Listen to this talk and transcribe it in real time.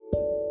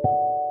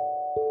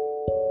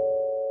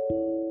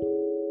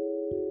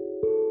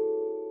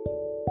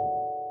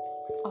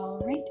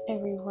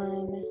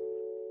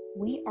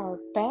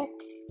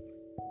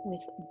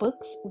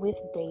Books with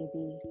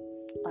Baby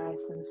by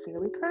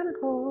Sincerely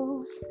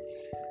Chronicles.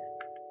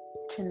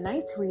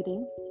 Tonight's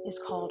reading is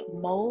called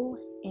Mole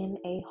in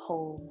a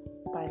Hole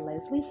by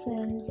Leslie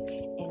Sims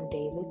and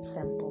David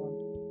Semple.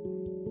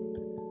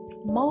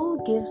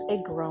 Mole gives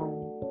a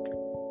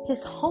groan.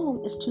 His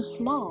home is too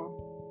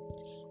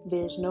small.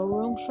 There's no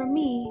room for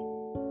me.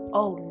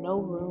 Oh, no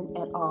room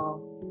at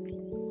all.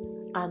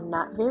 I'm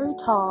not very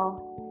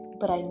tall,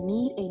 but I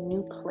need a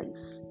new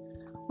place,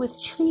 with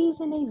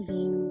trees in a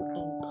view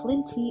and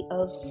plenty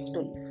of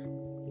space.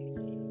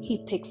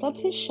 He picks up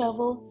his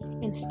shovel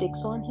and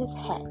sticks on his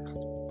hat.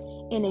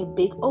 In a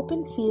big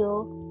open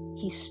field,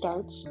 he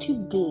starts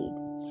to dig.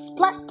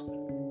 Splat!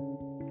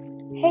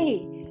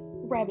 Hey,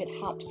 Rabbit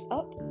hops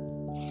up.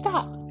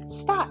 Stop,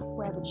 stop,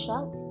 Rabbit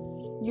shouts.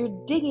 You're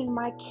digging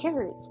my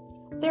carrots.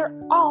 They're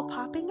all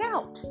popping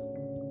out.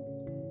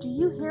 Do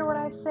you hear what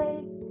I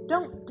say?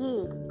 Don't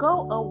dig.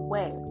 Go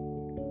away.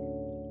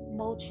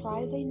 Mole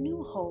tries a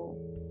new hole.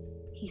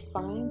 He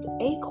finds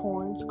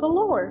acorns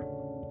galore.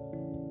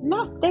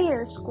 Not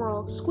there,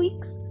 Squirrel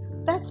squeaks.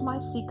 That's my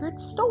secret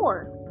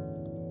store.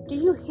 Do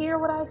you hear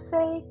what I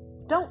say?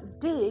 Don't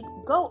dig.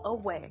 Go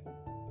away.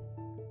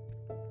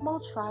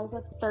 Mole tries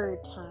a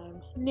third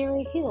time near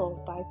a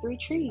hill by 3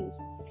 trees.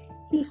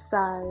 He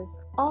sighs.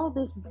 All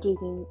this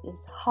digging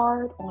is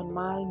hard on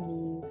my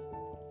knees.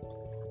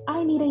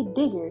 I need a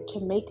digger to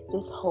make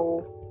this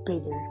hole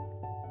bigger.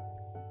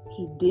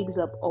 He digs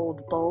up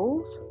old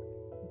bowls,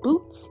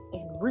 boots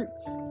and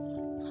roots,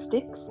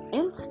 sticks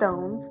and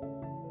stones.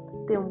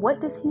 Then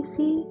what does he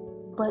see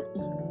but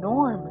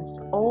enormous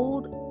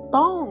old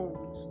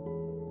bones?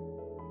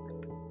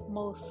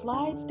 Mole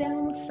slides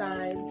down the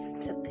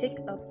sides to pick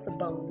up the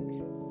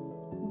bones.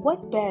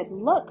 What bad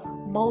luck,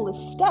 Mole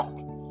is stuck.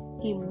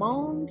 He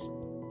moans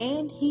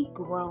and he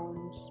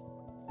groans.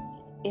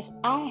 If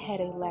I had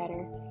a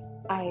ladder,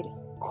 I'd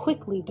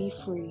quickly be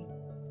free.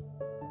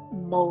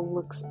 Mole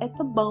looks at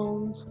the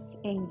bones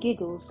and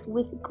giggles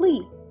with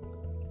glee.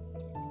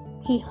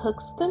 He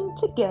hooks them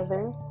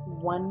together,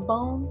 1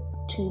 bone,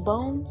 2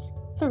 bones,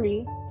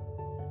 3.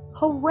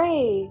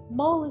 Hooray!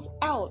 Mole is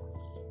out.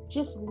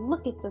 Just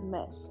look at the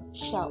mess,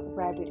 shout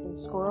Rabbit and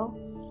Squirrel.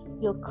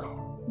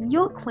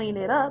 You'll clean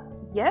it up,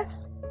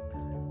 yes?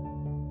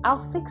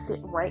 I'll fix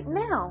it right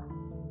now.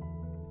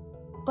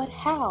 But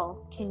how,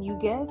 can you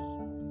guess?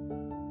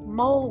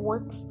 Mole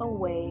works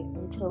away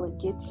until it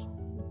gets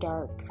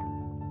dark.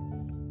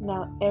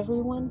 Now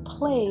everyone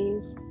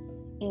plays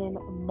in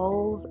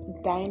Mole's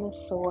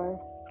Dinosaur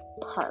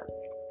Park.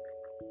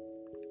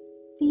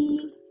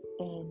 The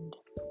end.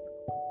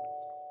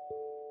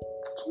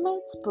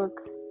 Tonight's book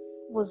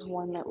was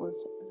one that was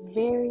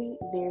very,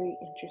 very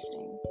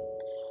interesting.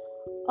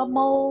 A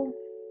mole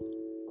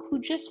who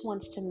just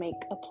wants to make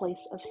a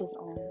place of his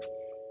own.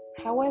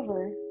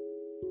 However,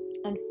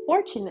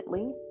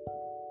 unfortunately,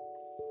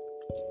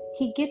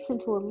 he gets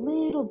into a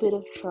little bit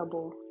of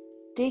trouble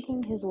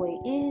digging his way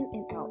in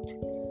and out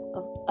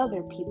of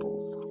other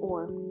people's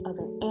or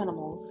other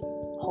animals'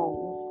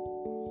 holes.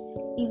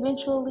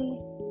 Eventually,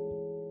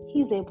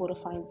 he's able to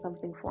find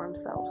something for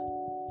himself.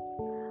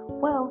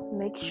 Well,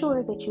 make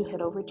sure that you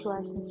head over to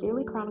our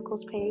Sincerely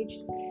Chronicles page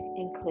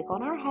and click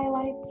on our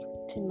highlights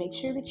to make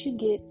sure that you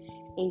get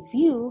a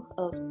view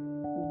of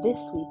this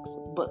week's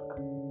book,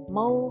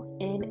 Mole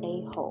in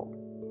a Hole.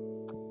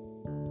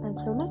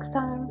 Until next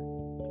time,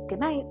 good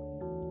night.